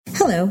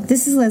Hello,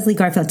 this is Leslie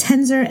Garfield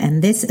Tenzer,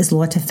 and this is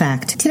Law to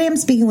Fact. Today I'm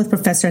speaking with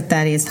Professor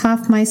Thaddeus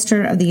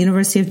Hoffmeister of the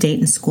University of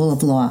Dayton School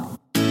of Law.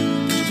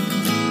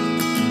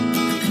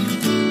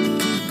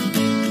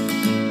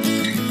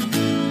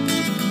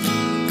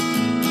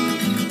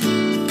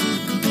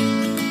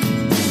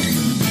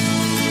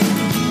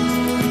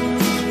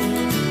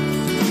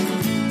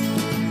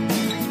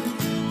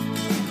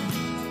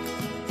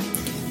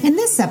 In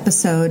this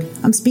episode,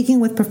 I'm speaking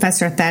with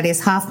Professor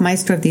Thaddeus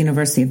Hoffmeister of the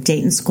University of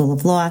Dayton School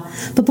of Law.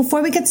 But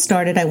before we get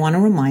started, I want to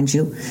remind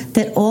you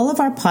that all of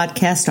our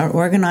podcasts are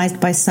organized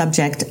by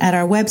subject at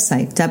our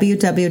website,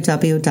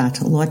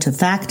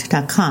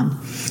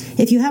 www.lawtofact.com.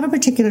 If you have a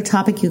particular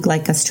topic you'd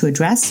like us to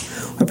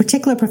address, or a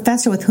particular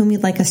professor with whom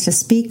you'd like us to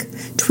speak,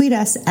 tweet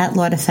us at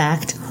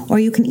lawtofact, or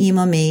you can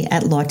email me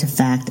at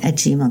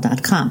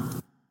lawtofact@gmail.com.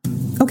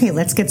 Okay,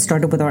 let's get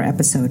started with our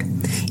episode.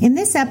 In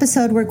this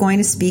episode, we're going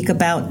to speak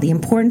about the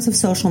importance of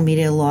social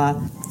media law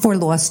for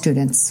law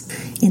students.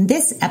 In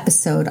this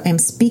episode, I'm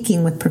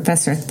speaking with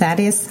Professor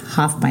Thaddeus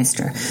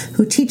Hoffmeister,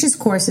 who teaches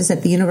courses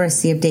at the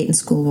University of Dayton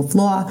School of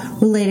Law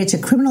related to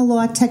criminal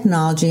law,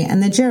 technology,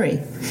 and the jury.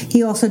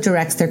 He also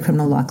directs their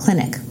criminal law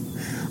clinic.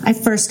 I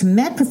first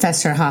met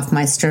Professor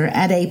Hoffmeister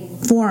at a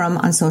forum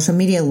on social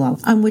media law,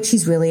 on which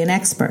he's really an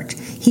expert.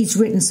 He's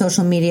written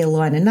Social Media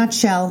Law in a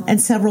Nutshell and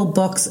several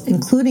books,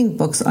 including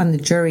books on the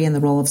jury and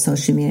the role of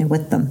social media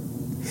with them.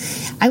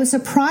 I was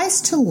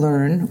surprised to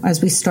learn,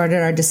 as we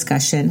started our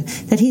discussion,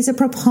 that he's a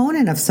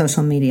proponent of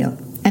social media.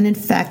 And in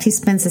fact, he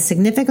spends a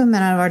significant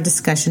amount of our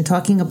discussion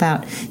talking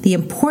about the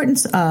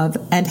importance of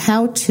and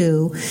how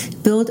to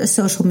build a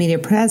social media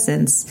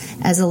presence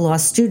as a law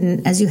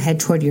student as you head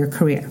toward your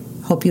career.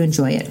 Hope you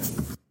enjoy it.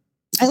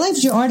 I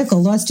liked your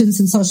article, Law Students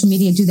and Social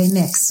Media, Do They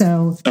Mix?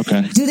 So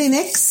okay. Do they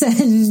mix?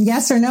 And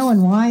yes or no,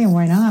 and why and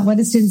why not? What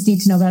do students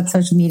need to know about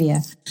social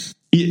media?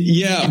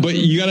 Yeah, but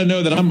you got to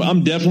know that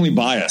I'm definitely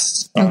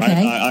biased.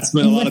 Okay. I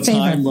spend a lot of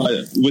time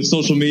with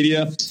social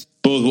media,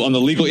 both on the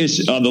legal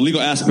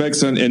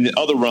aspects and in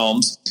other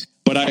realms.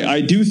 But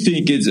I do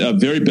think it's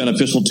very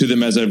beneficial to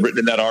them, as I've written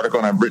in that article,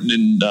 and I've written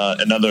in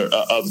other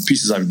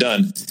pieces I've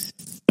done.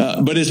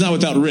 But it's not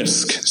without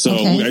risk. So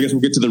I guess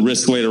we'll get to the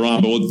risk later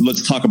on, but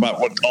let's talk about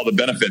what all the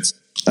benefits.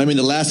 I mean,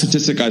 the last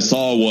statistic I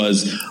saw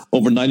was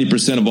over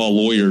 90% of all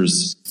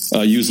lawyers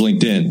use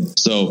LinkedIn.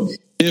 So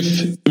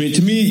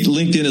to me,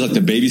 LinkedIn is like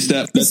the baby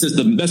step.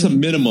 That's a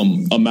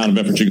minimum amount of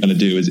effort you're going to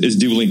do is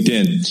do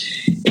LinkedIn.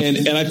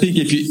 And I think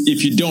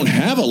if you don't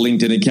have a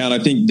LinkedIn account, I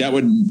think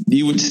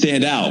you would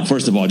stand out.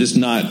 First of all, just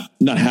not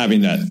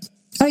having that.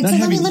 All right, so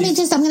I'm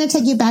going to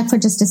take you back for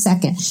just a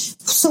second.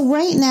 So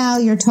right now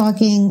you're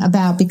talking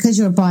about, because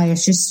you're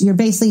biased, you're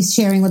basically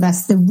sharing with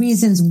us the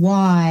reasons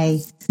why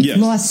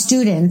law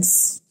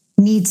students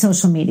need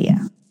social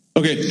media.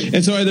 Okay,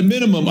 and so at the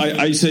minimum,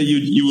 I say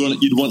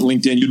you'd want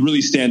LinkedIn. You'd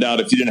really stand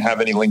out if you didn't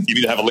have if you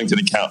didn't have a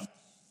LinkedIn account,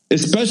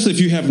 especially if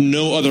you have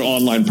no other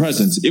online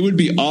presence. It would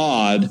be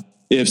odd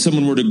if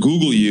someone were to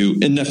Google you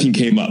and nothing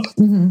came up.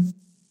 Mm-hmm.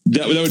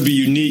 That would be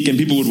unique, and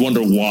people would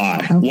wonder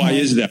why. Okay. Why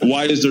is that?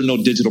 Why is there no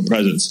digital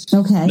presence?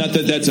 Okay. Not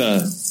that that's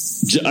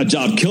a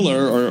job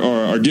killer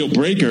or deal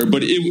breaker,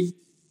 but it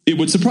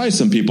would surprise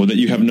some people that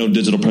you have no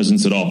digital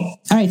presence at all.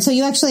 All right, so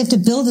you actually have to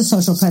build a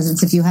social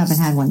presence if you haven't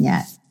had one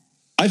yet.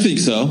 I think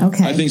so.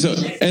 Okay. I think so.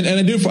 And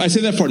I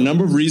say that for a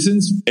number of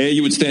reasons. A,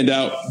 you would stand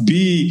out.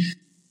 B,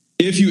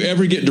 if you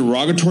ever get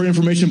derogatory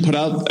information put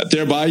out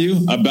there by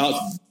you about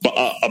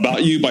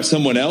you by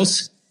someone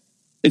else,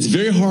 it's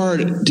very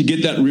hard to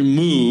get that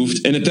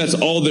removed. And if that's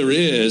all there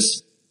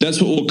is,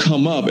 that's what will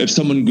come up if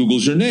someone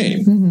Googles your name.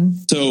 Mm-hmm.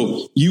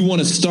 So you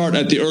want to start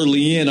at the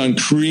early end on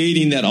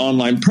creating that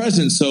online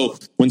presence. So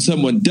when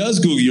someone does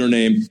Google your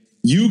name,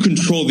 you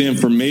control the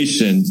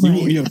information.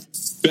 Right. You have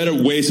better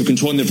ways of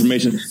controlling the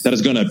information that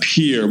is going to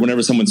appear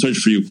whenever someone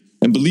searches for you.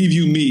 And believe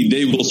you me,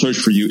 they will search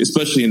for you,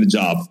 especially in the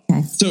job.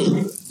 Okay.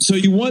 So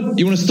you want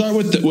to start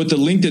with the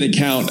LinkedIn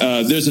account.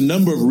 There's a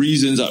number of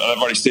reasons. I've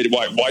already stated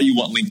why you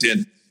want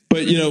LinkedIn.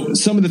 But,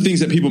 some of the things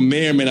that people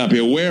may or may not be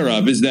aware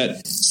of is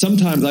that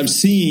sometimes I've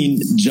seen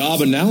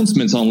job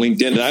announcements on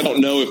LinkedIn, and I don't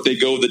know if they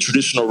go the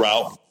traditional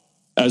route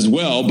as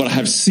well, but I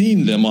have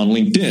seen them on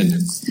LinkedIn.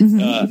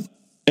 Mm-hmm.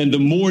 And the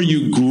more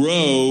you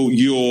grow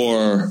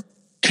your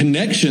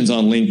connections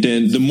on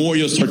LinkedIn, the more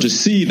you'll start to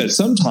see that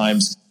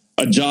sometimes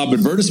a job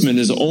advertisement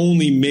is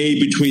only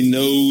made between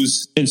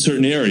those in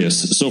certain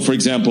areas. So, for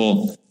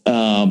example,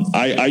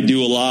 I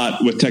do a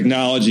lot with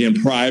technology and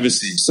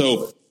privacy.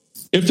 So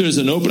if there's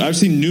I've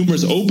seen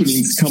numerous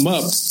openings come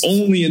up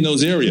only in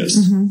those areas.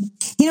 Mm-hmm.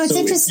 It's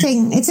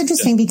interesting. It's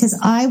interesting because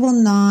I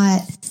will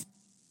not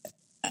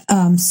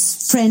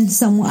friend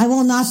someone. I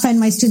will not friend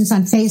my students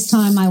on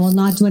FaceTime. I will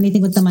not do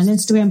anything with them on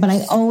Instagram, but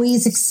I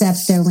always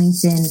accept their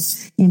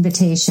LinkedIn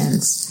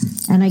invitations.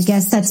 And I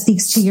guess that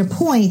speaks to your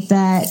point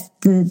that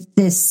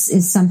this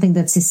is something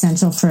that's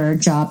essential for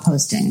job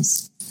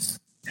postings.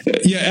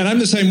 Yeah, and I'm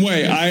the same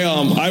way.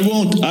 I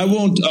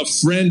won't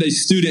friend a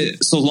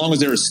student so long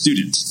as they're a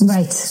student.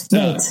 Right.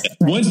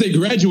 Once they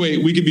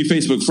graduate, we could be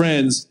Facebook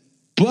friends.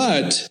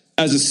 But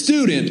as a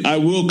student, I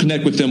will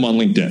connect with them on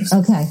LinkedIn.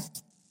 Okay.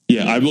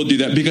 Yeah, I will do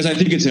that because I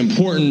think it's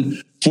important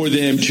for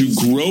them to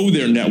grow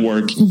their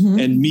network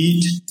and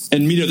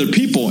meet other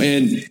people.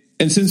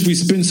 And since we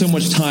spend so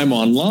much time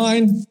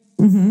online,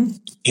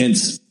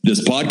 hence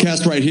this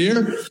podcast right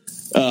here,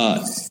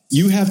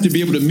 you have to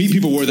be able to meet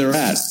people where they're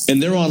at,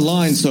 and they're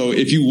online. So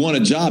if you want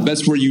a job,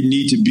 that's where you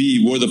need to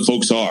be, where the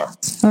folks are.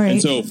 All right.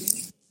 And so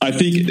I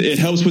think it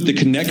helps with the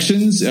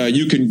connections.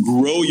 You can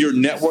grow your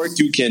network.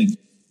 You can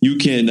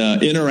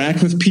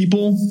interact with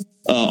people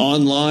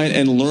online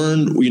and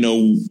learn,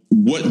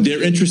 what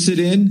they're interested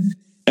in.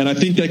 And I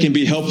think that can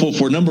be helpful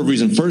for a number of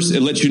reasons. First,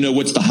 it lets you know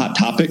what's the hot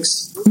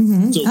topics. So,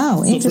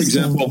 interesting. For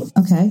example,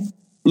 okay.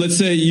 Let's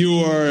say you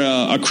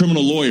are a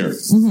criminal lawyer.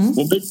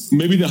 Well,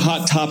 maybe the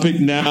hot topic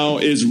now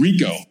is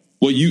RICO.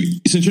 Well,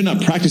 since you're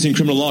not practicing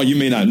criminal law, you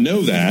may not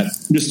know that.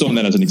 I'm just throwing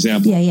that as an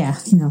example. Yeah.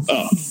 No.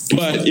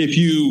 But if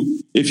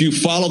you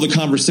follow the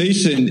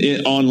conversation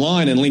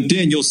online and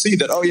LinkedIn, you'll see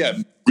that,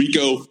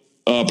 RICO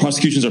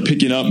prosecutions are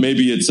picking up.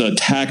 Maybe it's a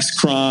tax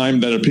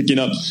crime that are picking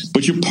up,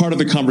 but you're part of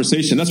the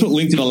conversation. That's what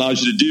LinkedIn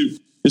allows you to do,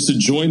 is to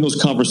join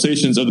those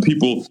conversations of the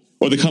people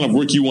or the kind of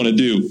work you want to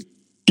do.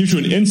 Gives you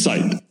an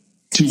insight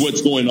to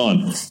what's going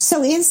on.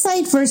 So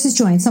insight versus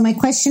join. So my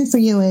question for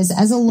you is,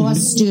 as a law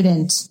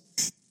student,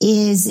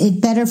 is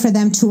it better for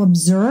them to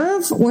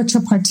observe or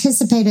to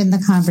participate in the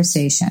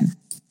conversation?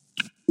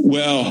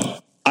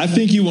 Well, I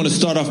think you want to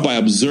start off by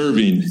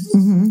observing.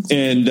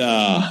 And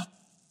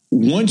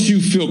once you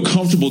feel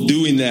comfortable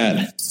doing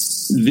that,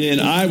 then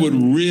I would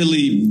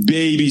really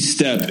baby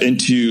step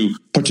into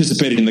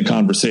participating in the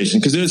conversation.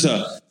 Because there's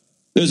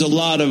a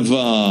lot of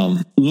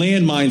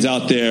landmines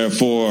out there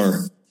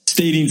for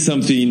stating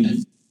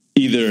something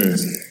either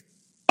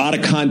out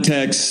of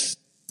context,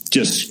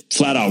 just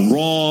flat out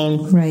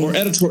wrong, right, or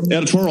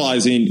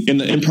editorializing in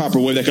the improper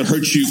way that could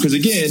hurt you. Because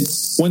again,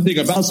 one thing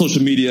about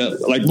social media,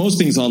 like most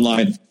things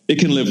online, it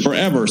can live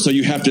forever. So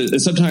you have to,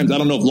 sometimes I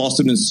don't know if law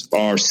students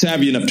are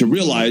savvy enough to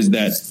realize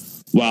that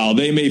while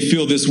they may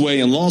feel this way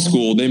in law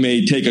school, they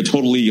may take a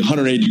totally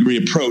 180-degree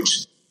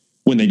approach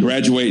when they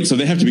graduate. So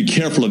they have to be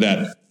careful of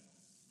that.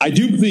 I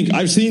do think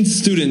I've seen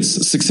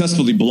students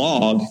successfully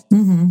blog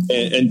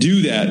and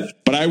do that,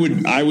 but I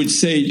would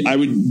say I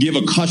would give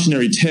a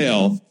cautionary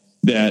tale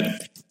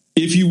that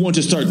if you want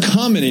to start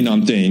commenting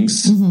on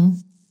things,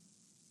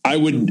 I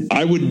wouldn't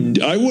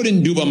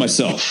do it by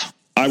myself.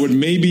 I would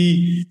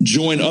maybe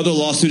join other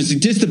law students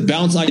just to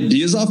bounce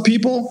ideas off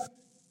people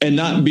and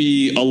not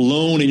be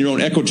alone in your own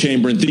echo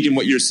chamber and thinking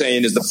what you're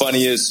saying is the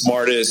funniest,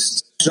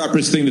 smartest,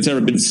 sharpest thing that's ever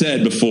been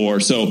said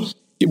before. So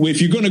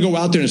if you're going to go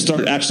out there and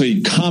start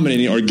actually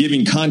commenting or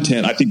giving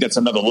content, I think that's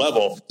another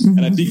level.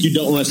 And I think you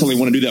don't necessarily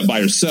want to do that by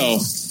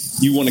yourself.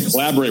 You want to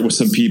collaborate with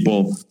some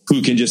people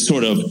who can just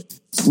sort of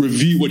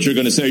review what you're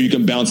going to say, or you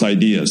can bounce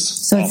ideas.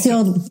 So it's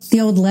the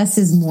old less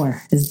is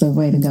more is the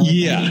way to go.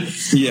 Yeah.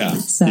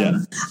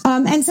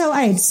 And so, all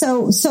right.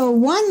 So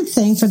one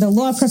thing for the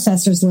law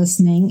professors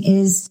listening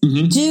is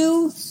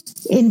do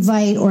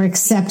invite or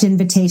accept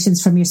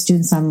invitations from your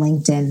students on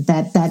LinkedIn.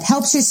 That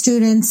helps your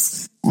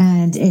students,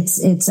 and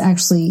it's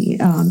actually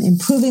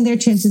improving their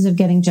chances of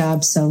getting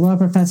jobs. So law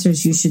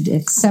professors, you should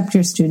accept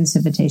your students'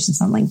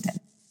 invitations on LinkedIn.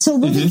 So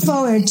looking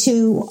forward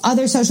to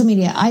other social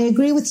media, I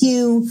agree with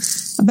you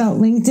about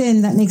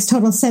LinkedIn. That makes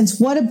total sense.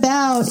 What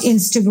about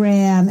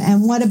Instagram,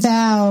 and what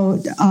about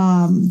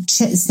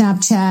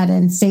Snapchat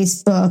and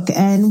Facebook,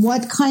 and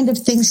what kind of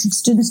things should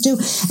students do,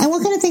 and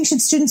what kind of things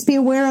should students be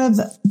aware of?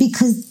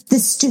 Because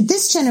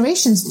this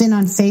generation's been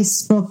on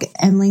Facebook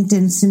and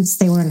LinkedIn since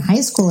they were in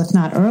high school, if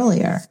not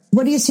earlier.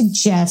 What do you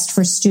suggest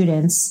for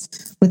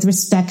students with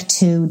respect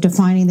to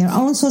defining their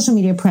own social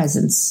media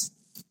presence?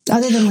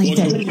 Other than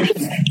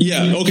LinkedIn.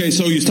 Yeah. Okay.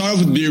 So you start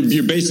off with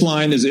your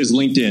baseline is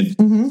LinkedIn.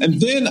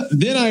 And then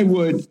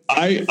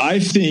I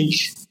think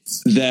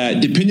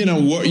that depending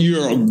on what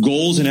your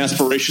goals and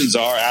aspirations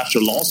are after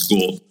law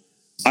school,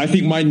 I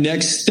think my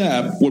next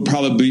step would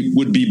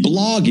be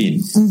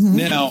blogging.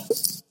 Now,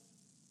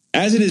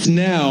 as it is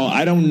now,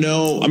 I don't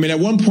know. I mean, at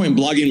one point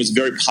blogging was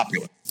very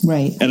popular.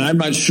 Right. And I'm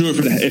not sure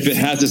if it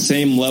has the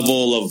same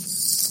level of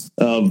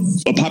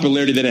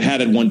popularity that it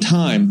had at one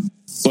time.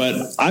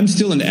 But I'm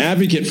still an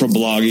advocate for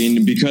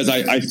blogging because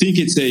I think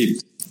it's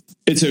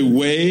a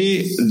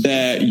way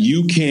that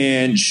you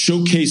can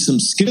showcase some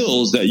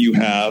skills that you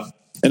have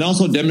and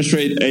also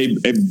demonstrate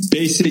a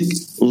basic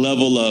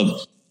level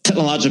of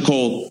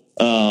technological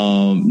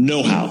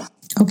know-how.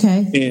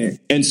 Okay.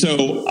 And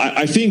so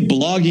I think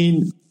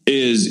blogging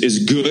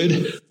is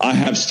good.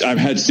 I've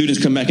had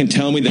students come back and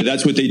tell me that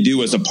that's what they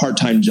do as a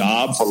part-time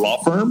job for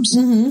law firms.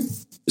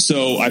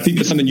 So I think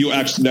that's something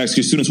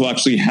students will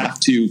actually have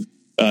to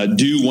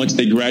do once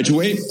they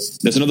graduate.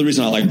 That's another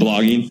reason I like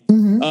blogging.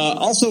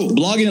 Also,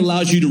 blogging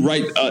allows you to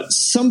write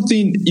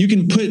something you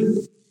can put,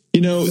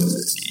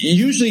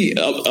 usually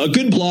a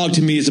good blog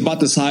to me is about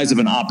the size of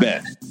an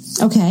op-ed.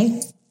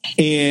 Okay.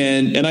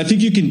 And I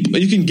think you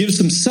can give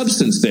some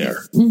substance there.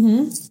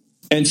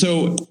 And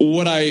so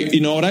what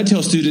I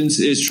tell students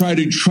is try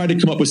to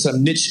come up with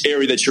some niche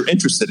area that you're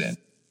interested in.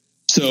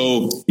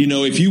 So,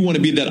 if you want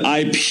to be that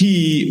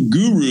IP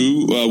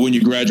guru when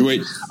you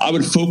graduate, I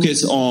would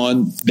focus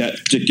on that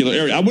particular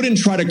area. I wouldn't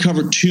try to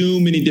cover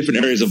too many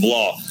different areas of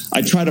law.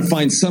 I try to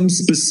find some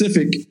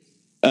specific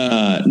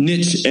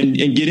niche and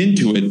get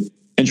into it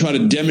and try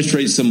to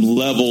demonstrate some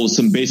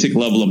basic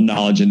level of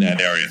knowledge in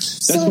that area.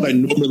 That's what I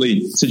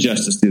normally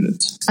suggest to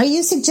students. Are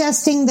you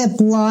suggesting that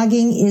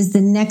blogging is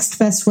the next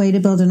best way to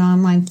build an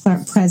online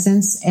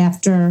presence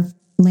after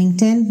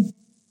LinkedIn?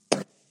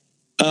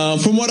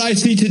 From what I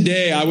see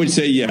today, I would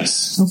say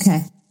yes.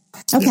 Okay.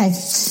 All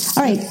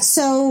right.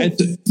 So,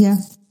 yeah.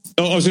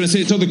 Oh, I was going to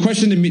say. So the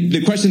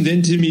question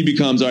then to me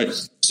becomes: all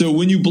right. So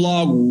when you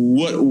blog,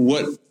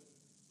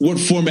 what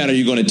format are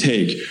you going to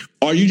take?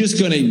 Are you just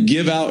going to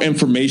give out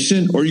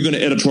information, or are you going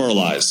to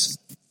editorialize?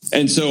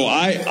 And so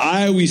I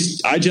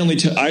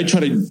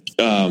try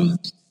to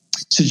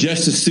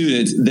suggest to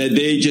students that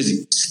they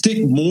just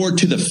stick more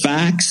to the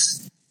facts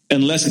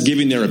and less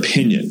giving their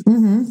opinion.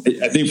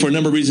 I think for a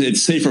number of reasons,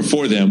 it's safer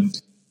for them.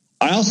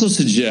 I also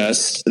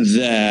suggest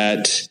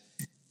that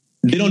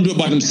they don't do it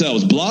by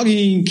themselves.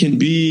 Blogging can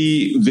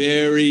be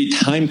very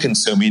time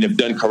consuming if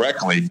done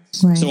correctly.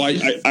 Right. So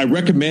I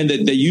recommend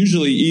that they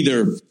usually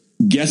either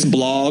guest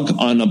blog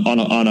on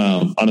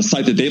a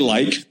site that they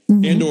like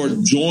and or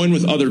join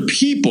with other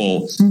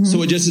people.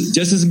 So it just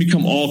doesn't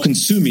become all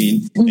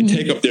consuming and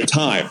take up their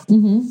time.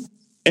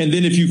 And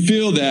then if you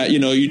feel that,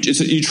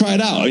 you try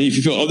it out. If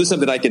you feel, this is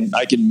something I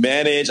can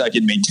manage, I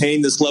can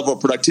maintain this level of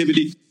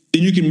productivity,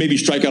 then you can maybe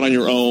strike out on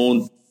your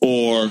own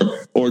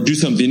or do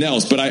something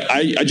else. But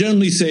I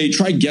generally say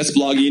try guest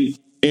blogging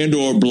and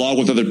or blog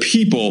with other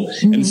people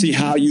and see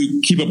how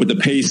you keep up with the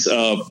pace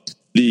of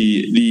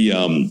the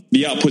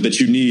output that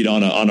you need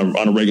on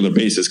a regular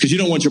basis, because you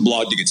don't want your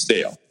blog to get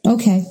stale.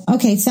 Okay.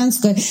 Sounds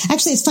good.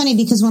 Actually, it's funny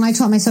because when I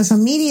taught my social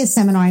media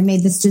seminar, I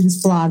made the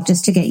students blog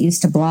just to get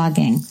used to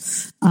blogging.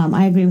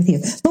 I agree with you.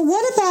 But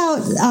what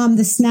about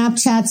the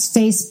Snapchats,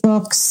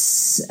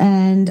 Facebooks?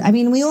 And I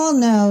mean, we all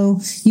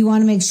know you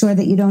want to make sure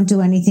that you don't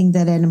do anything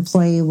that an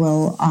employee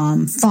will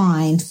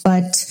find.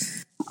 But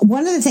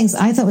one of the things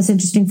I thought was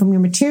interesting from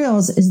your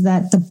materials is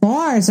that the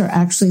bars are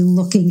actually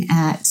looking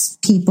at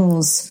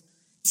people's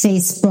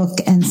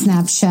Facebook and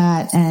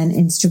Snapchat and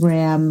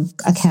Instagram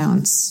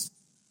accounts.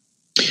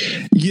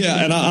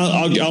 Yeah, and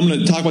I'm going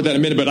to talk about that in a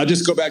minute, but I'll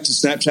just go back to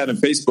Snapchat and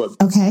Facebook.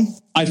 Okay.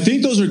 I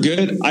think those are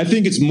good. I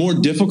think it's more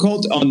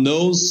difficult on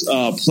those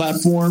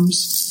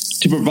platforms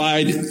to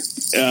provide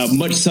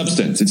much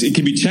substance. It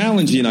can be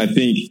challenging, I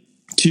think,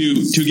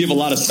 to give a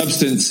lot of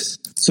substance.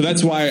 So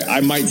that's why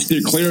I might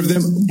steer clear of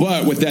them.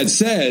 But with that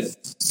said,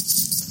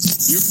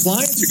 your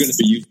clients are going to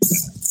be using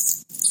that.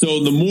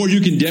 So the more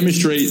you can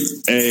demonstrate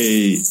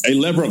a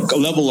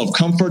level of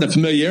comfort and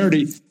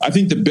familiarity, I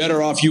think the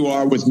better off you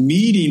are with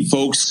meeting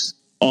folks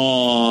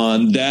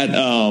on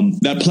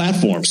that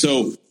platform.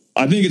 So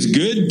I think it's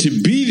good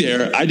to be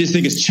there. I just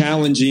think it's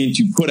challenging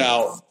to put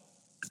out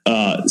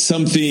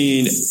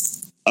something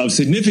of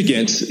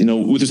significance,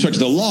 with respect to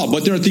the law.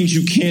 But there are things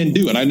you can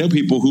do, and I know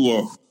people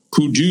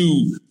who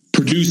do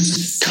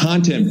produce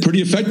content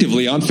pretty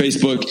effectively on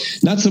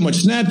Facebook. Not so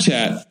much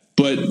Snapchat,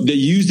 but they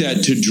use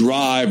that to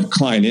drive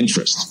client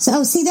interest.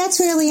 So, see, that's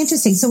really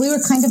interesting. So we were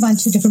kind of on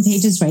two different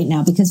pages right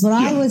now, because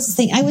I was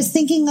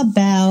thinking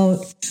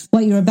about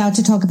what you're about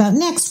to talk about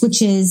next,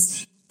 which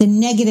is the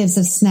negatives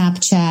of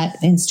Snapchat,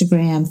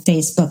 Instagram,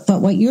 Facebook.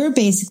 But what you're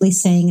basically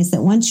saying is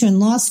that once you're in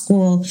law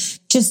school,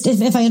 just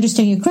if I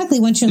understand you correctly,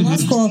 once you're in law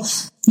school,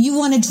 you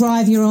want to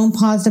drive your own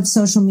positive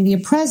social media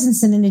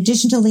presence. And in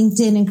addition to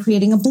LinkedIn and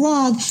creating a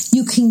blog,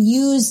 you can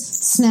use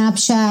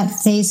Snapchat,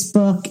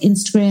 Facebook,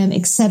 Instagram,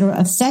 etc.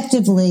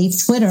 effectively.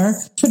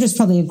 Twitter's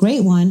probably a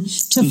great one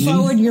to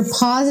forward your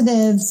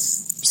positive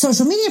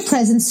social media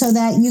presence so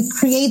that you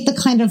create the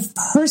kind of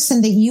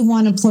person that you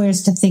want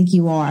employers to think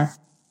you are.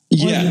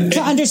 Yeah. To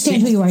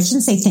understand who you are. I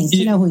shouldn't say think,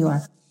 you know who you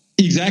are.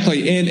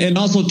 Exactly. And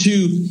also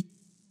too,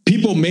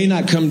 people may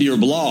not come to your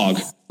blog,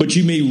 but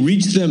you may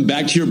reach them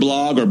back to your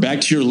blog or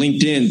back to your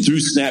LinkedIn through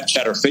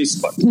Snapchat or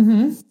Facebook.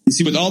 You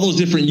see, with all those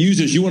different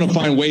users, you want to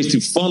find ways to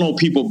funnel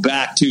people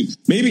back to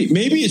maybe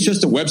it's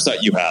just a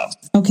website you have.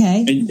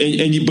 Okay.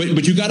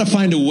 But you got to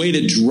find a way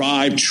to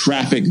drive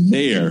traffic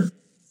there.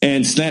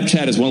 And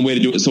Snapchat is one way to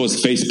do it. So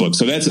is Facebook.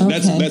 So that's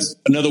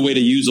another way to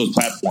use those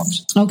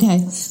platforms. Okay.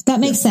 That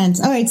makes sense.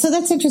 All right. So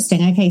that's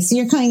interesting. Okay. So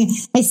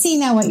I see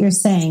now what you're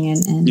saying,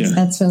 and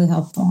that's really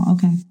helpful.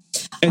 Okay.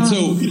 And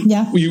so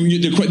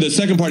the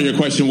second part of your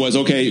question was,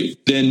 okay,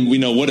 then we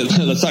know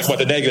let's talk about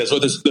the negatives. So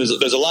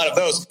there's a lot of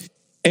those.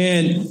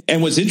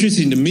 And what's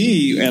interesting to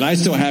me, and I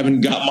still haven't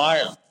got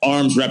my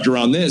arms wrapped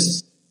around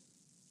this,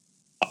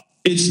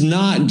 it's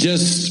not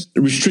just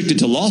restricted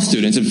to law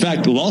students. In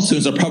fact, law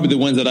students are probably the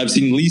ones that I've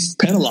seen least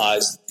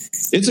penalized.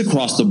 It's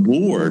across the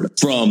board,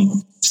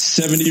 from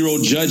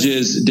 70-year-old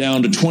judges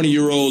down to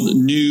 20-year-old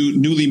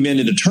newly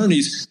minted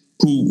attorneys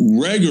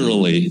who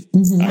regularly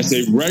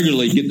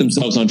get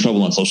themselves on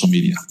trouble on social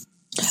media.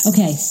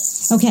 Okay.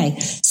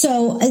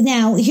 So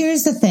now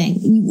here's the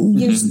thing.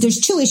 There's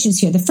two issues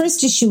here. The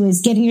first issue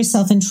is getting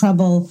yourself in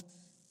trouble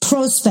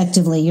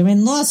prospectively. You're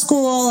in law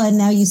school and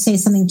now you say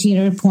something to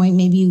your point,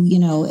 maybe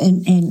you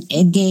and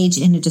engage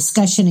in a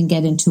discussion and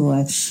get into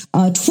a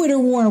Twitter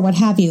war, what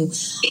have you.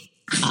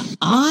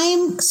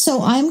 I'm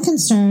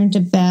concerned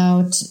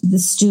about the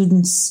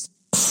students'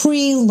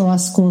 pre-law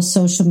school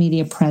social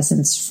media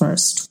presence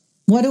first.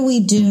 What do we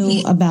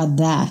do about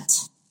that?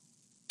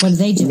 What do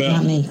they do?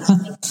 Well, not me.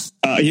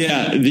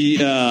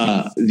 The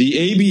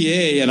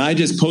ABA, and I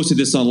just posted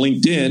this on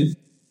LinkedIn.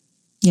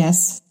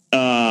 Yes.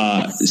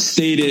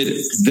 Stated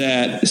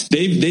that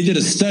they did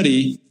a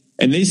study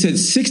and they said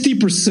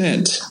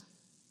 60%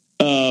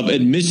 of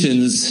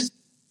admissions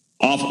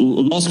off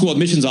law school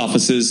admissions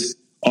offices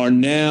are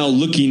now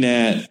looking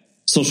at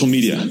social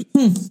media.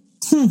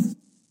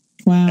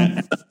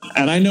 Wow.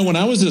 And I know when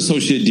I was an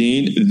associate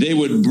dean, they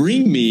would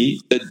bring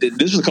me,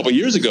 this was a couple of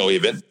years ago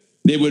even,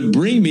 they would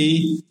bring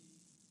me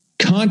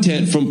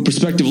content from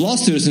prospective law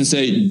students and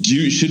say,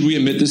 should we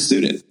admit this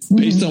student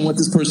based on what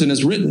this person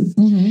has written?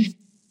 Mm-hmm.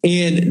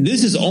 And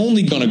this is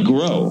only going to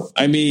grow.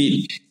 I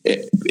mean,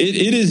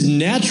 it is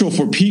natural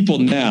for people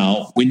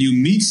now when you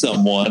meet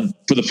someone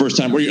for the first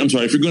time,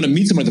 if you're going to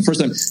meet someone the first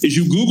time, is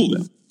you Google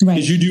them, right?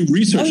 Is you do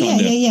research on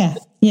them.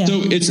 Yeah.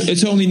 So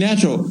it's only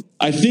natural.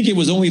 I think it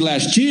was only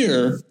last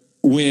year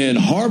when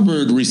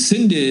Harvard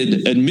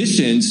rescinded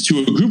admissions to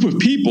a group of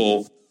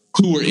people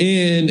who were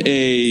in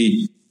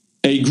a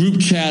group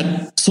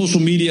chat, social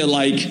media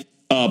like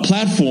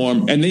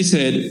platform, and they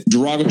said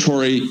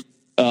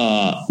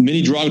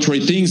many derogatory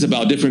things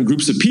about different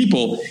groups of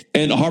people,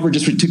 and Harvard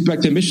just took back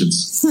the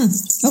admissions.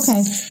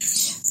 Okay.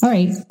 All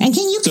right. And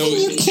can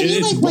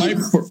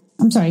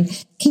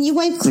you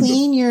wipe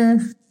clean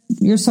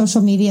your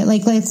social media?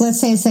 Like let's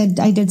say I said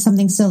I did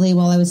something silly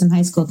while I was in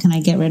high school. Can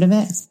I get rid of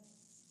it?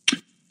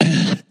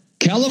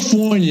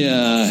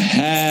 California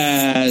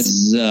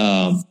has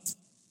an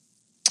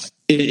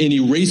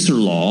eraser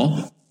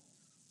law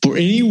for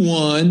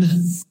anyone.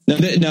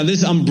 Now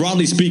this, I'm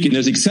broadly speaking,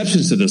 there's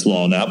exceptions to this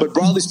law now, but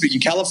broadly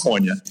speaking,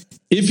 California,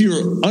 if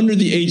you're under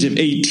the age of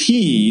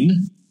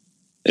 18,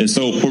 and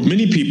so for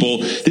many people,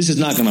 this is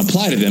not going to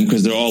apply to them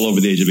because they're all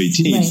over the age of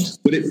 18. Right.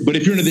 But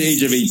if you're under the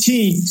age of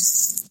 18,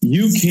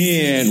 you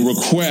can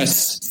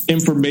request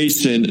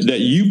information that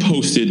you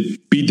posted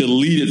be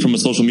deleted from a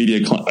social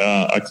media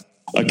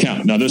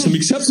account. Now, there's some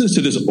exceptions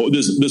to this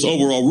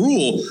overall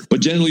rule,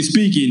 but generally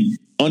speaking,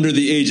 under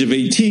the age of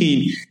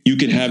 18, you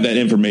can have that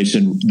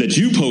information that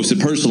you posted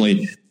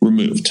personally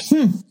removed.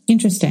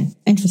 Interesting.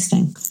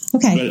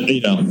 Okay. But,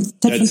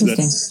 that's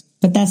interesting.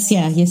 But that's,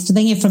 you're still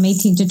thinking from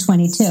 18 to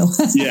 22.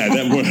 Most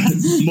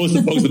of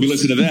the folks will be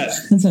listening to that.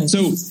 Right.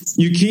 So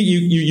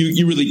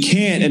you really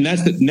can't. And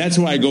that's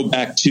why I go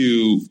back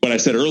to what I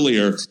said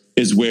earlier,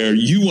 is where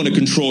you want to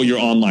control your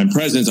online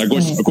presence. Of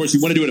course, you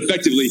want to do it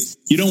effectively.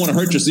 You don't want to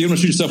hurt yourself. You don't want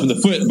to shoot yourself in the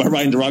foot by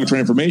writing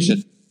derogatory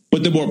information.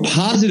 But the more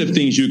positive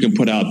things you can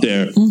put out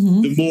there,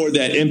 the more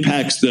that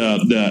impacts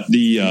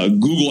the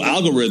Google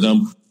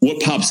algorithm, what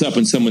pops up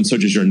when someone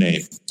searches your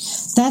name.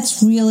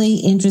 That's really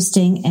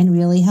interesting and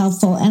really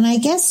helpful. And I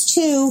guess,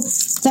 too,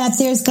 that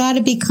there's got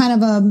to be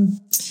kind of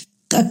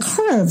a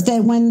curve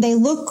that when they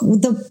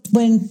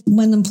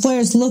when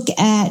employers look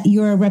at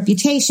your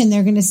reputation,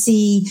 they're going to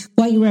see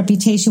what your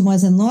reputation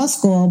was in law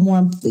school more,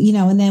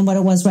 and then what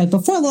it was right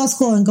before law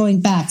school and going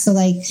back. So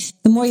like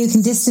the more you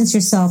can distance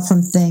yourself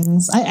from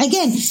things,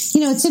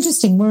 it's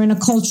interesting. We're in a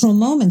cultural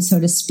moment, so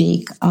to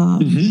speak,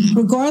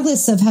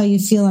 regardless of how you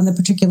feel on the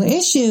particular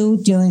issue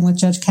dealing with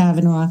Judge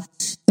Kavanaugh.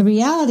 The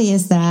reality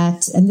is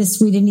that, and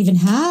we didn't even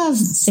have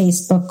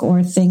Facebook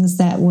or things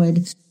that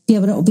would be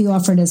able to be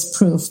offered as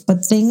proof,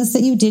 but things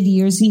that you did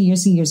years and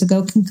years and years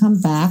ago can come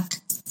back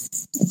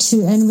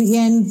to and be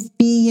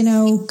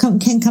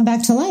can come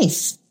back to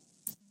life.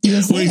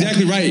 Well,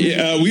 exactly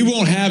right. We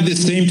won't have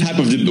this same type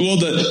of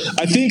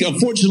I think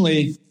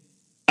unfortunately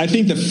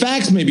the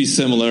facts may be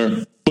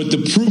similar, but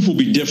the proof will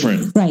be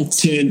different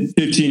 10,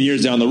 15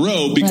 years down the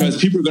road, because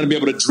people are going to be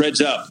able to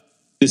dredge up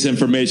this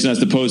information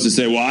as opposed to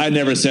say, well, I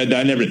never said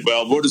that.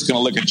 We're just going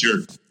to look at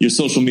your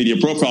social media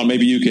profile.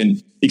 Maybe you can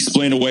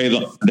explain away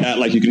that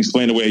like you can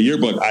explain away a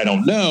yearbook. I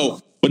don't know.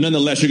 But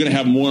nonetheless, you're going to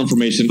have more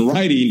information in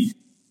writing,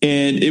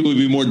 and it would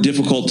be more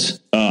difficult,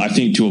 I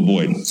think, to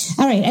avoid.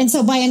 All right. And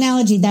so by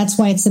analogy, that's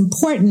why it's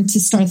important to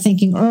start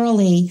thinking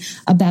early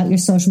about your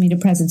social media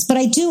presence. But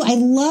I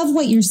love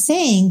what you're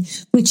saying,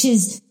 which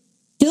is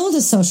build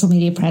a social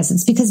media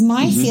presence, because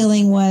my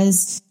feeling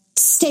was,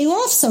 stay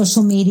off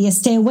social media,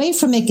 stay away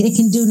from it. It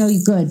can do no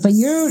good. But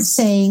you're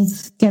saying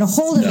get a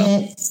hold of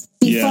it,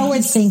 be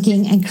forward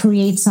thinking, and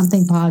create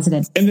something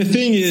positive. And the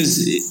thing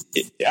is,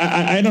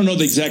 I don't know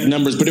the exact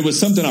numbers, but it was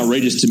something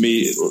outrageous to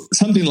me.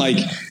 Something like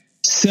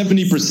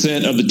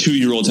 70% of the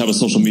 2-year-olds have a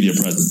social media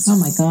presence. Oh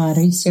my God.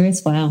 Are you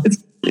serious? Wow.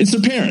 It's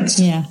their parents.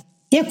 Yeah.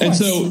 Yeah, of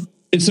course.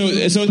 And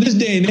so in this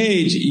day and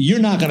age, you're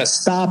not going to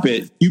stop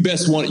it. Your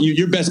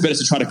best bet is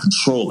to try to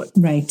control it.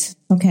 Right.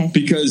 Okay.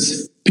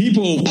 Because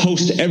people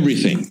post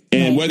everything,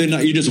 and whether or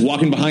not you're just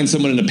walking behind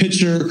someone in a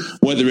picture,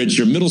 whether it's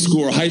your middle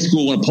school or high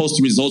school want to post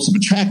the results of a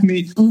track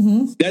meet,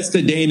 that's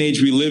the day and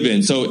age we live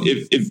in. So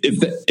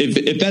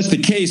if that's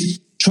the case,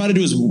 try to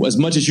do as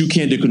much as you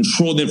can to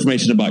control the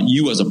information about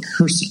you as a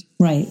person.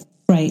 Right.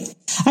 Right.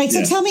 All right.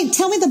 So tell me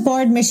the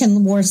bar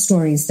admission war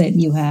stories that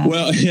you have.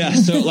 Well, yeah.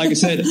 So like I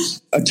said,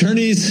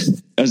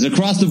 attorneys as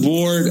across the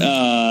board,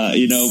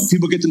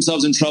 people get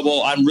themselves in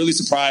trouble. I'm really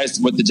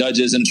surprised what the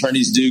judges and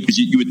attorneys do, because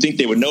you would think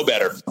they would know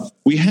better.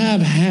 We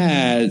have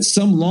had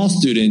some law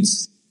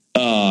students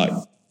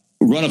run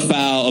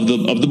afoul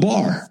of the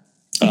bar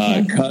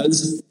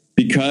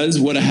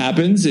because what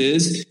happens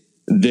is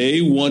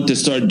they want to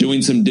start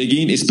doing some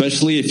digging,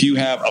 especially if you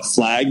have a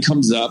flag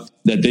comes up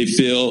that they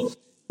feel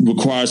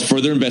requires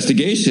further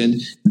investigation.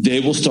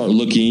 They will start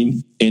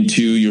looking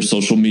into your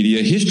social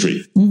media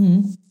history.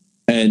 Mm-hmm.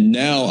 And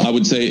now I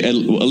would say at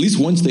least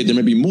one state, there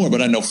may be more,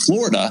 but I know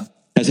Florida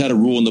has had a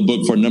rule in the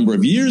book for a number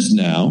of years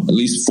now, at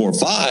least 4 or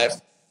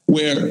 5,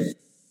 where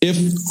if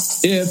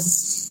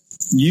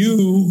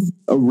you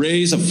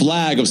raise a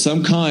flag of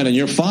some kind on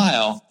your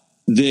file,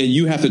 then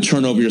you have to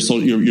turn over your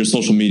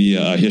social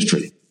media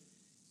history.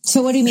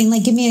 So what do you mean?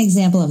 Like, give me an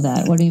example of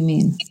that. What do you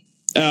mean?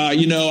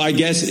 I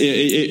guess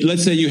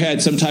let's say you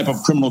had some type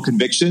of criminal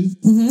conviction.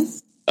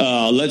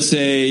 Mm-hmm. Let's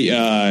say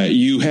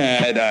you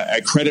had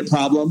a credit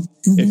problem.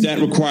 Mm-hmm. If that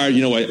required,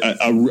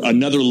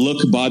 another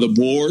look by the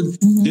board,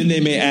 mm-hmm. then they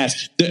may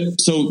ask.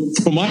 So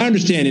from my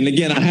understanding,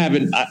 again,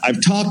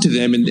 I've talked to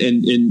them,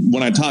 and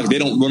when I talk, they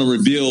don't want to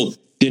reveal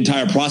the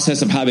entire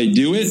process of how they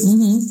do it.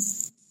 Mm-hmm.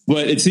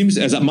 But it seems,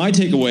 as my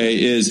takeaway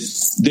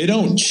is, they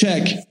don't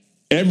check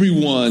they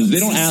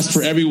don't ask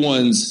for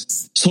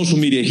everyone's social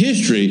media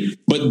history,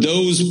 but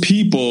those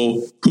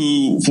people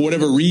who, for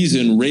whatever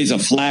reason, raise a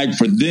flag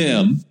for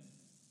them,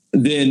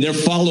 then their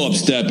follow-up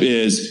step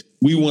is,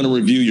 we want to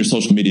review your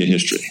social media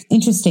history.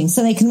 Interesting.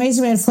 So they can raise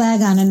a red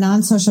flag on a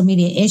non-social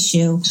media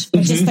issue, but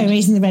mm-hmm. just by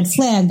raising the red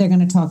flag, they're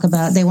going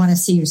to they want to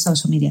see your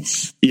social media.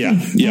 Yeah.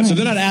 Yeah. Right. So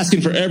they're not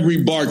asking for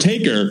every bar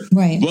taker,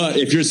 right? But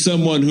if you're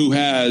someone who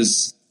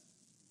has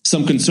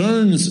some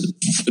concerns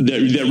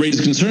that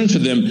raises concerns for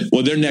them,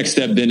 well, their next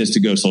step then is to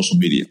go social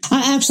media.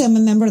 I'm a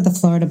member of the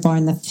Florida bar,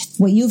 and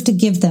what you have to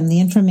give them, the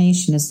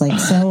information is like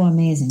so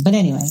amazing. But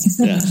anyway.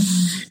 Yeah.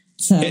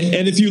 So.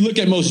 And if you look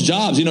at most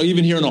jobs,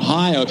 even here in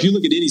Ohio, if you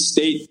look at any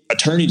state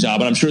attorney job,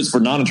 and I'm sure it's for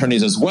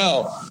non-attorneys as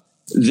well,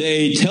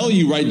 they tell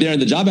you right there in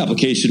the job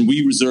application,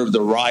 we reserve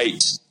the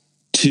right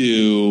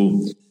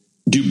to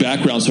do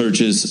background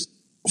searches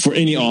for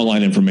any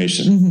online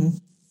information.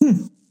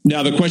 Mm-hmm.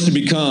 Now, the question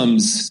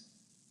becomes,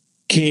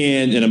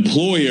 can an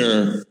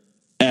employer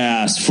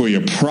ask for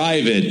your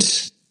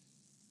private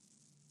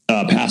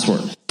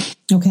password?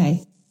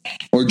 Okay.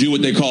 Or do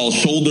what they call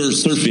shoulder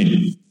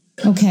surfing.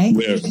 Okay.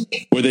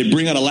 Where they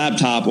bring out a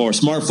laptop or a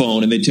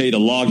smartphone and they tell you to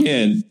log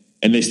in,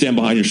 and they stand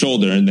behind your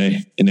shoulder and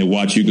they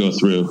watch you go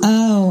through.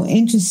 Oh,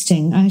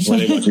 interesting. Now,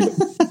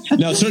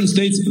 certain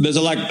states, there's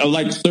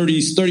like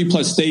 30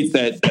 plus states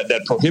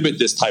that prohibit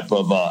this type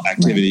of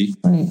activity.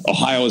 Right.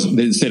 Ohio,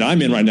 the state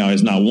I'm in right now,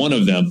 is not one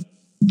of them.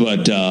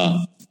 But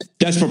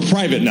that's for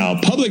private now.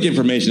 Public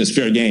information is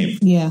fair game.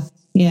 Yeah.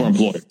 For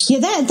employers. Yeah,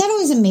 that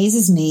always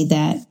amazes me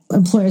that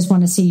employers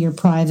want to see your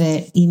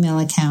private email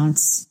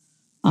accounts.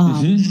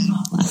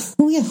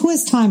 Who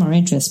has time or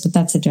interest? But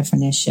that's a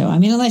different issue. I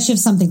mean, unless you have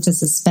something to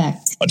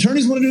suspect.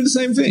 Attorneys want to do the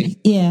same thing.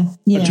 Yeah.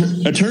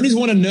 Attorneys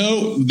want to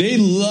know. They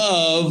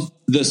love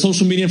the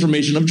social media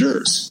information of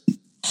jurors.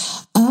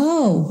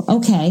 Oh,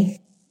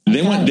 okay.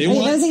 They want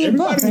everybody,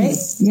 book, right?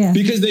 Yeah.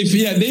 Because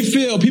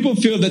people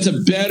feel that's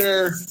a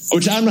better,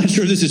 which I'm not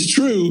sure this is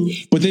true,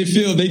 but they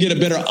feel they get a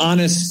better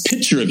honest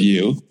picture of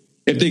you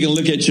if they can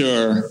look at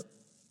your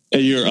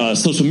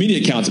social media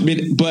accounts. I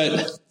mean,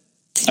 but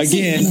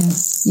again,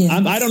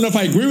 I don't know if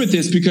I agree with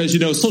this, because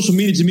social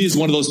media to me is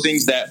one of those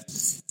things that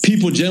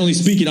people, generally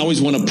speaking,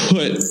 always want to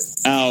put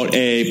out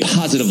a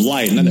positive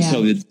light, not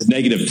necessarily the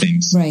negative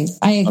things. Right.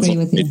 I agree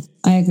with you.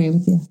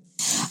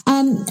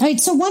 All right.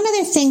 So one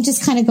other thing,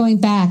 just kind of going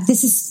back,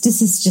 this is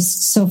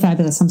just so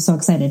fabulous. I'm so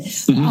excited.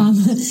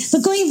 Mm-hmm.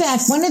 But going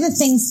back, one of the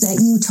things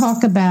that you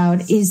talk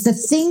about is the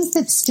things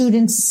that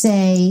students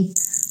say.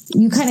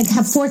 You kind of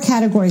have 4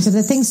 categories of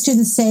the things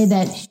students say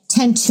that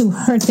tend to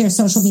hurt their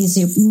social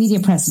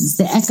media presence: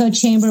 the echo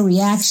chamber,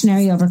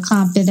 reactionary,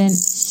 overconfident,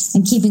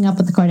 and keeping up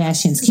with the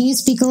Kardashians. Can you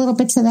speak a little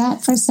bit to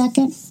that for a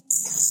second?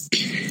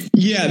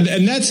 Yeah,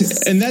 and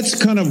that's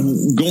kind of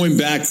going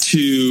back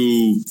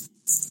to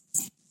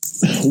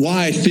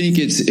why I think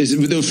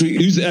if we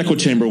use the echo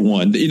chamber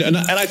one, and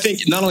I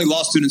think not only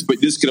law students,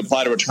 but this could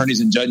apply to attorneys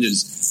and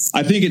judges.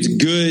 I think it's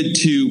good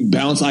to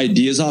bounce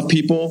ideas off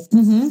people.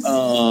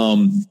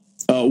 Mm-hmm.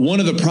 One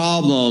of the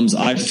problems,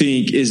 I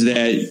think, is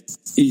that,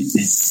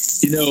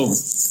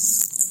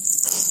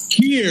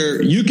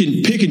 here you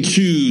can pick and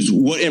choose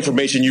what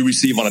information you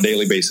receive on a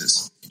daily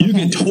basis. You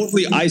can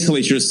totally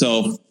isolate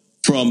yourself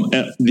from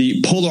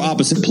the polar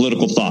opposite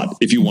political thought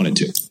if you wanted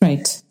to.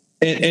 Right.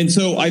 And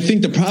so I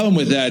think the problem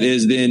with that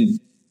is then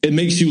it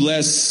makes you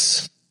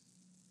less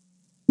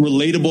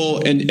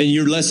relatable and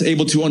you're less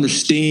able to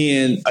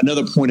understand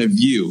another point of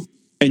view.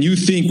 And you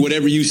think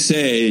whatever you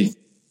say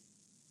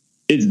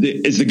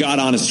the God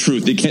honest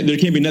truth. There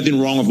can't be nothing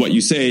wrong with what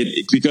you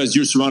say because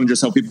you're surrounding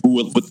yourself with people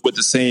with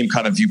the same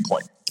kind of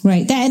viewpoint.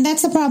 Right. And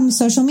that's the problem with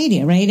social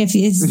media, right? If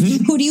it's,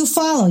 who do you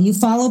follow? You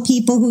follow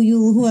people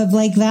who have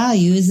like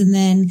values, and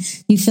then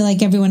you feel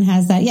like everyone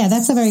has that. Yeah,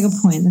 that's a very good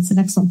point. That's an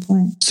excellent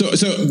point. So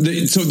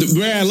the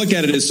way I look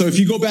at it is, so if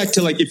you go back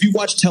to, like, if you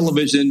watch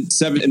television in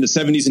the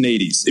 70s and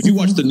 80s, if you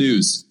watch the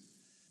news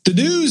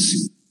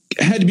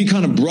had to be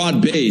kind of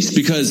broad based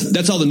because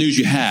that's all the news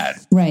you had.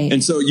 Right.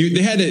 And so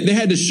they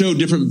had to show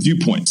different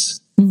viewpoints.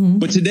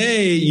 But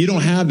today you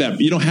don't have that.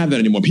 You don't have that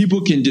anymore.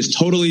 People can just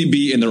totally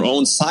be in their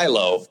own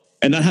silo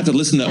and not have to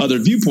listen to other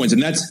viewpoints.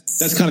 And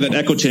that's kind of that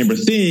echo chamber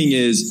thing,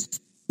 is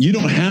you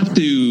don't have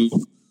to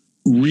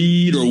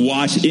read or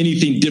watch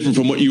anything different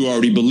from what you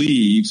already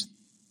believe.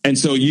 And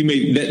so you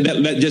may,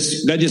 that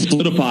just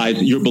solidified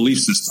your belief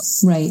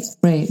system.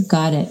 Right.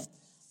 Got it.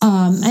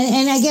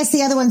 And I guess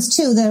the other ones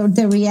too,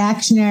 the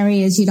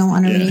reactionary is you don't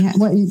want to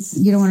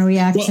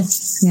react.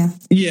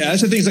 Yeah.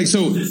 That's the thing. It's like,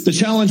 so the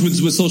challenge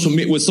with social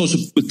media, with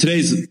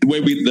today's the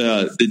way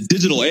the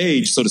digital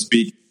age, so to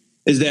speak,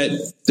 is that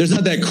there's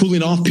not that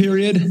cooling off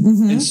period.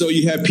 And so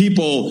you have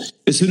people,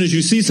 as soon as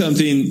you see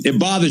something, it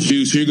bothers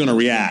you. So you're going to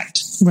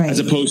react, as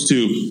opposed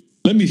to,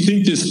 let me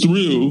think this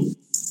through.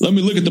 Let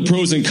me look at the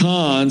pros and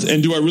cons.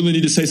 And do I really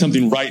need to say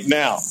something right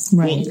now?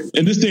 Right. Well,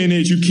 in this day and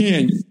age,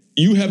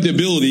 you have the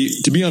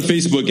ability to be on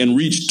Facebook and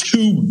reach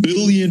 2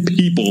 billion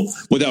people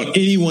without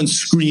anyone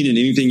screening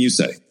anything you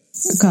say.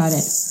 Got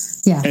it.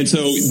 Yeah. And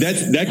so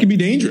that can be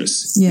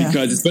dangerous,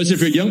 because especially if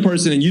you're a young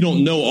person and you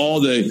don't know all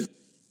the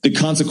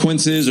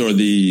consequences or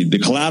the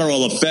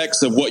collateral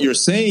effects of what you're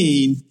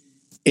saying.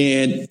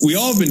 And we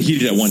all have been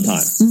heated at one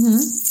time,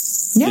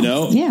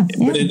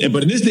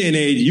 But in this day and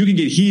age, you can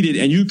get heated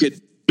and you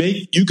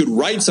could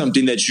write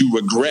something that you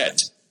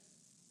regret.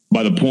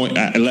 By the point,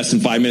 less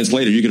than 5 minutes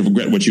later, you're going to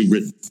regret what you've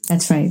written.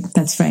 That's right.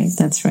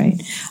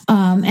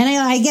 And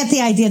I get the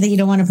idea that you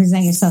don't want to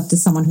present yourself to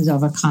someone who's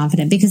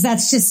overconfident, because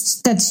that's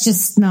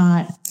just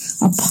not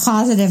a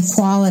positive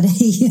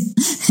quality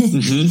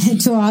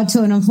to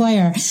an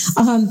employer.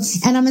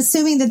 And I'm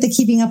assuming that the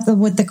keeping up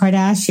with the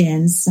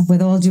Kardashians,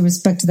 with all due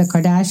respect to the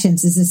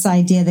Kardashians, is this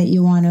idea that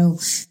you want to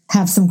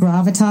have some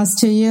gravitas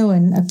to you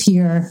and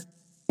appear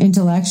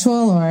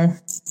intellectual, or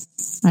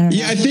I don't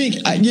know.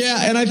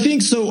 And I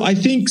think so. I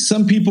think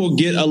some people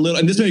get a little,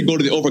 and this may go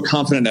to the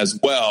overconfident as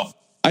well.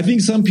 I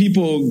think some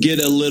people get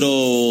a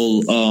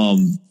little,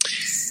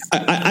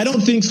 I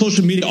don't think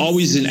social media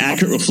always is an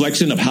accurate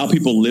reflection of how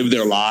people live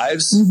their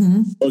lives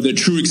or their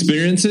true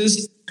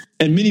experiences.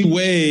 In many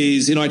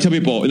ways, I tell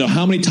people,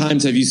 how many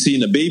times have you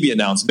seen a baby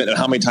announcement and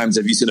how many times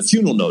have you seen a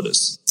funeral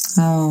notice?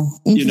 Oh,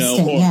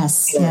 interesting.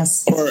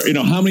 Yes. Or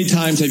how many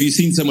times have you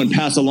seen someone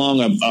pass along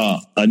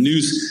a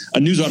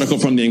news article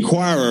from the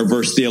Inquirer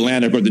versus the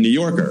Atlantic or the New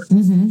Yorker?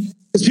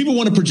 Because people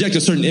want to project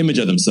a certain image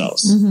of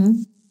themselves.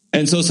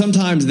 And so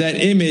sometimes that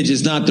image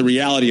is not the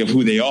reality of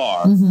who they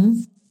are.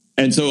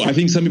 And so I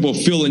think some people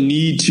feel a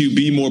need to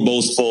be more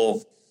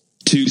boastful,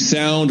 to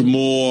sound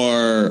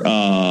more,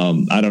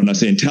 I don't know,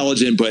 say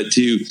intelligent, but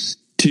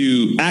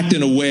to act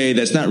in a way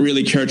that's not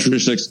really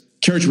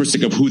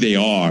characteristic of who they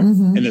are.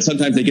 And that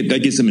sometimes that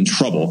gets them in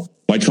trouble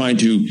by trying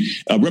to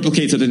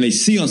replicate something they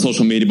see on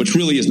social media, which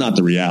really is not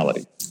the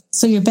reality.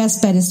 So your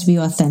best bet is to be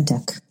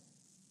authentic.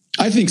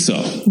 I think so.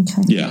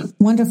 Okay. Yeah.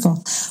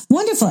 Wonderful.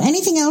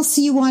 Anything else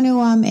you want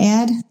to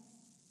add?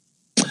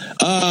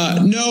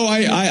 No,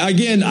 I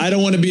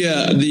don't want to be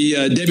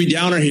the Debbie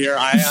Downer here.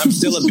 I'm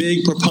still a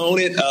big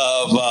proponent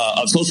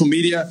of social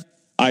media.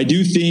 I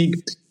do think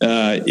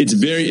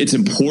it's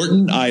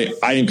important. I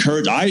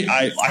encourage.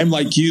 I'm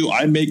like you.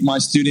 I make my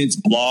students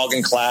blog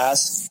in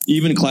class,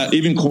 even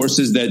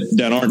courses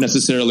that aren't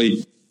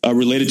necessarily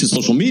related to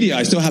social media.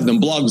 I still have them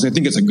blog because I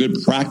think it's a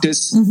good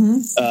practice,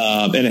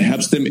 and it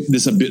helps them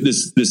this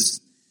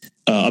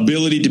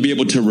ability to be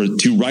able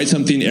to write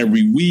something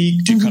every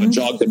week, to kind of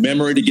jog the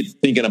memory, to get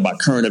thinking about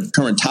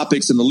current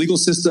topics in the legal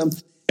system,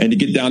 and to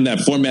get down that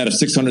format of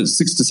 600 to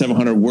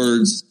 700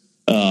 words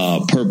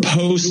per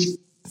post.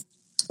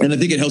 And I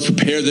think it helps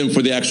prepare them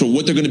for the actual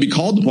what they're going to be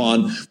called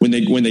upon when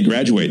they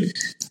graduate.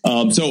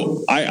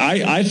 So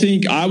I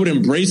think I would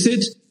embrace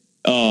it.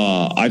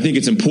 I think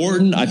it's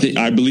important.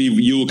 I believe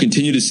you will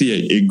continue to see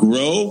it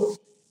grow.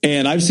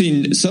 And I've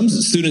seen some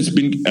students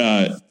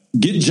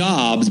get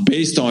jobs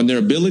based on their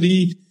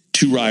ability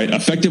to write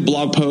effective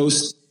blog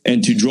posts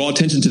and to draw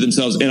attention to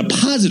themselves in a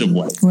positive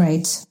way.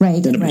 Right.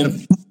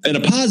 In a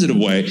positive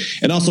way,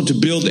 and also to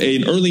build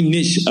an early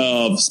niche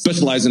of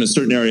specialize in a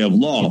certain area of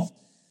law.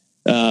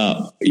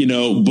 As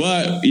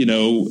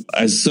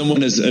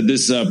someone as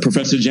this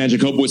Professor Jan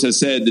Jacobowitz has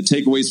said, the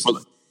takeaways for,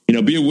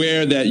 be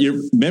aware that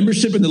your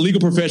membership in the legal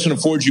profession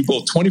affords you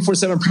both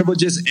 24/7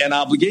 privileges and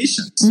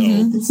obligations.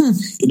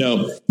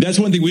 So, that's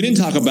one thing we didn't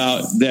talk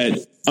about,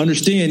 that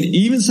understand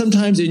even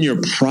sometimes in your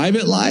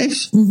private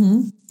life,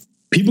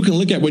 people can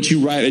look at what you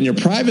write in your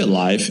private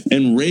life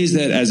and raise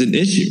that as an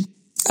issue.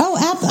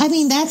 I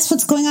mean, that's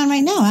what's going on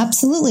right now.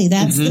 Absolutely.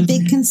 That's the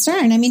big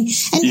concern. I mean,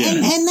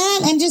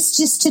 and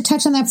just to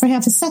touch on that for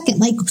half a second,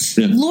 like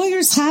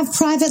lawyers have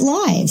private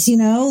lives,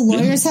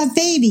 lawyers have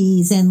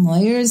babies and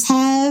lawyers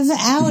have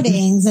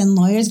outings and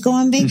lawyers go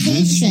on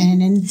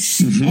vacation. And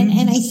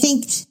I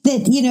think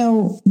that,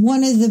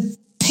 one of the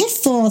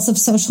pitfalls of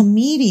social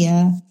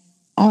media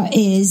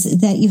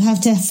is that you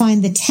have to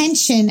find the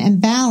tension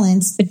and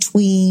balance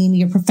between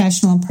your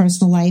professional and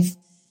personal life.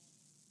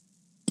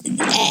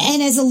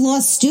 And as a law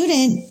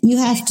student, you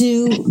have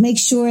to make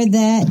sure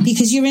that,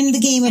 because you're in the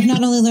game of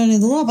not only learning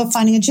the law, but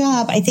finding a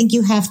job, I think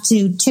you have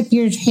to tip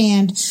your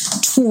hand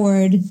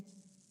toward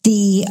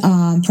the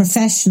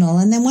professional.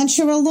 And then once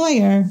you're a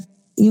lawyer,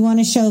 you want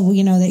to show,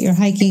 that you're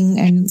hiking,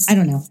 and I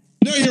don't know.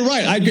 No, you're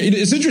right.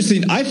 It's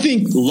interesting. I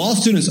think law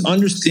students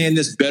understand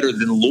this better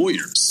than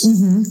lawyers,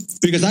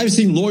 because I've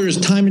seen lawyers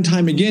time and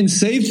time again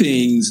say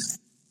things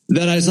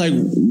that I was like,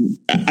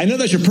 I know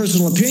that's your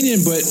personal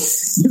opinion, but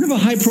you have a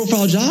high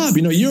profile job.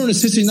 You're an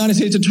assistant United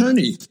States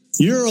attorney.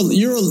 You're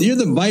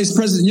the vice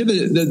president. You're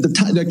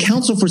the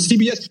counsel for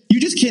CBS. You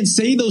just can't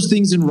say those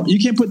things you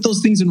can't put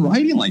those things in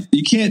writing. Like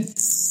you can't.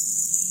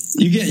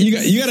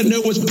 You got to know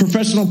what's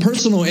professional, and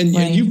personal, and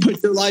you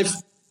put your life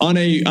on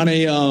a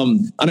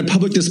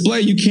public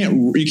display. You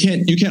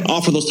can't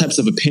offer those types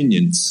of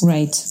opinions.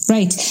 Right.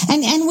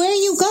 And where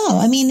you go.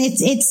 I mean,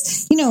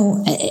 it's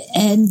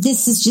and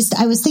this is just,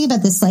 I was thinking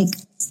about this, like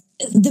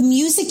the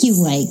music you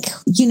like,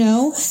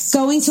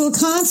 going to a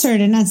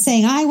concert and not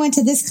saying, I went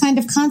to this kind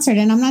of concert,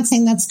 and I'm not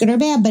saying that's good or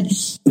bad, but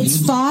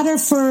it's fodder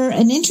for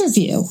an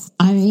interview.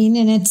 I mean,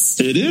 and it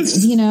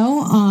is,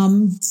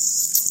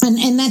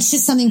 and that's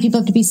just something people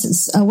have to be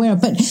aware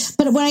of. But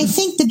what I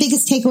think the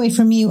biggest takeaway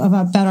from you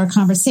about our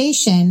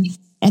conversation,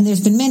 and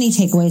there's been many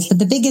takeaways, but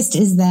the biggest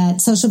is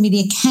that social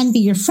media can be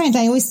your friend.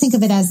 I always think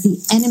of it as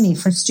the enemy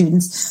for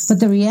students,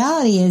 but the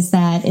reality is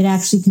that it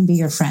actually can be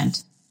your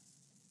friend.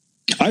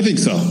 I think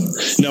so.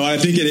 No, I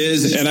think it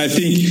is. And I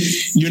think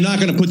you're not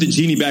going to put the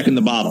genie back in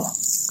the bottle.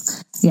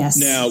 Yes.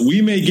 Now,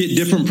 we may get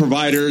different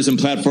providers and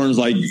platforms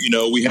like,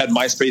 we had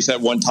MySpace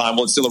at one time.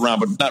 Well, it's still around,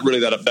 but not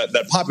really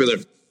that popular.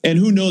 And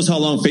who knows how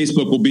long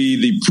Facebook will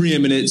be the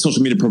preeminent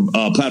social media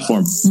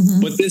platform.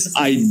 But this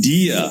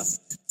idea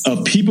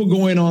of people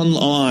going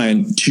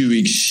online to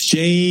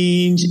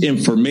exchange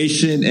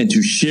information and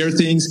to share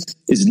things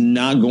is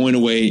not going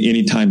away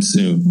anytime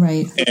soon.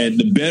 Right. And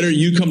the better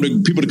you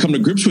people to come to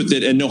grips with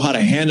it and know how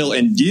to handle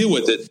and deal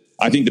with it,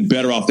 I think the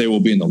better off they will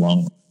be in the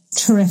long run.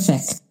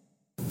 Terrific.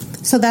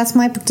 So that's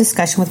my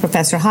discussion with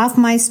Professor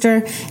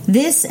Hoffmeister.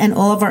 This and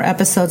all of our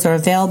episodes are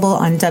available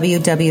on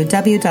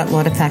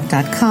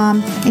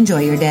www.lawtofact.com.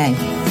 Enjoy your day.